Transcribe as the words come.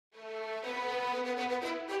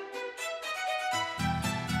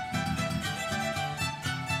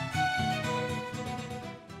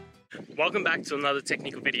Welcome back to another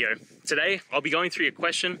technical video. Today, I'll be going through your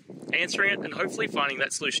question, answering it, and hopefully finding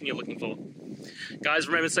that solution you're looking for. Guys,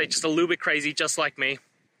 remember to stay just a little bit crazy, just like me,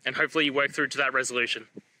 and hopefully you work through to that resolution.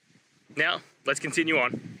 Now, let's continue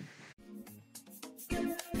on.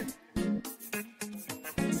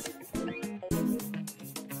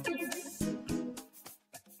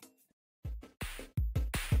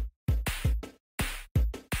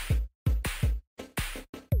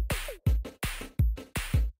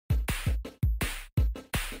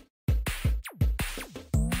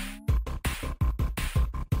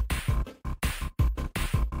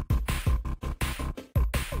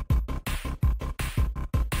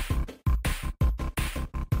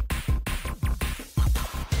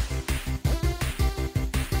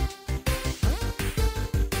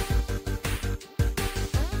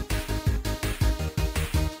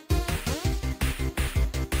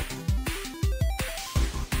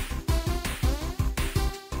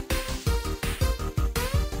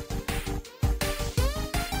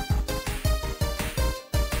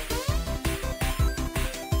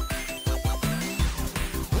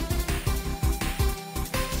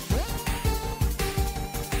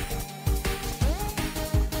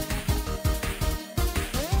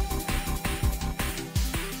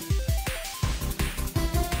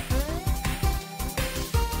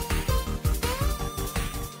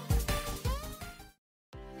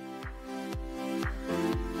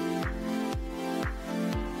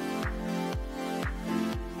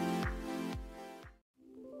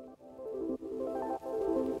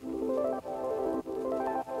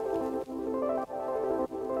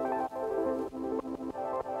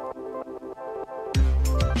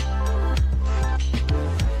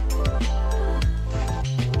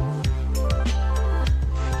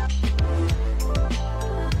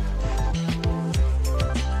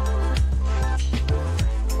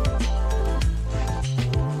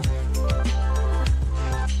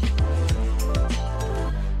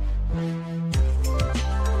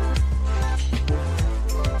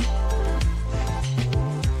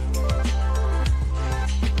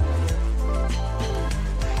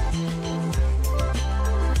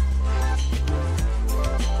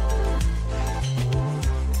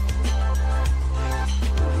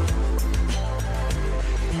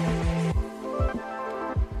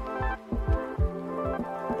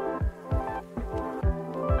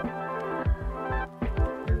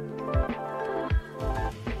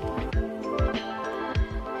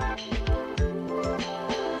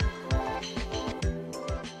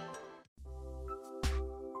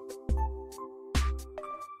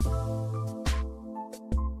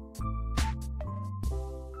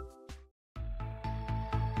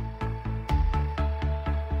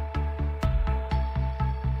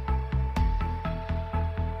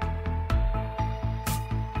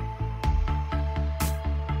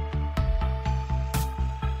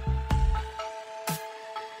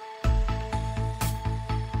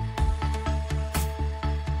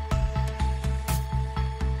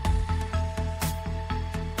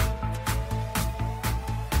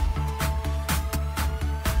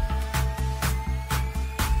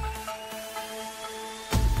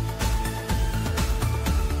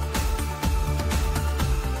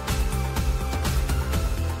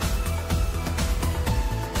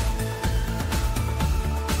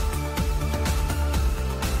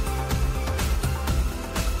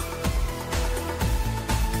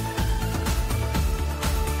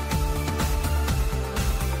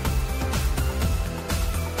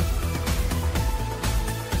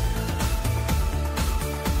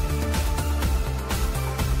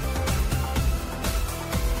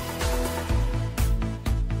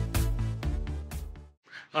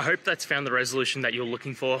 I hope that's found the resolution that you're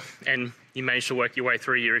looking for and you managed to work your way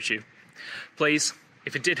through your issue. Please,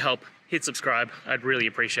 if it did help, hit subscribe. I'd really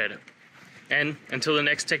appreciate it. And until the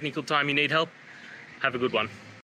next technical time you need help, have a good one.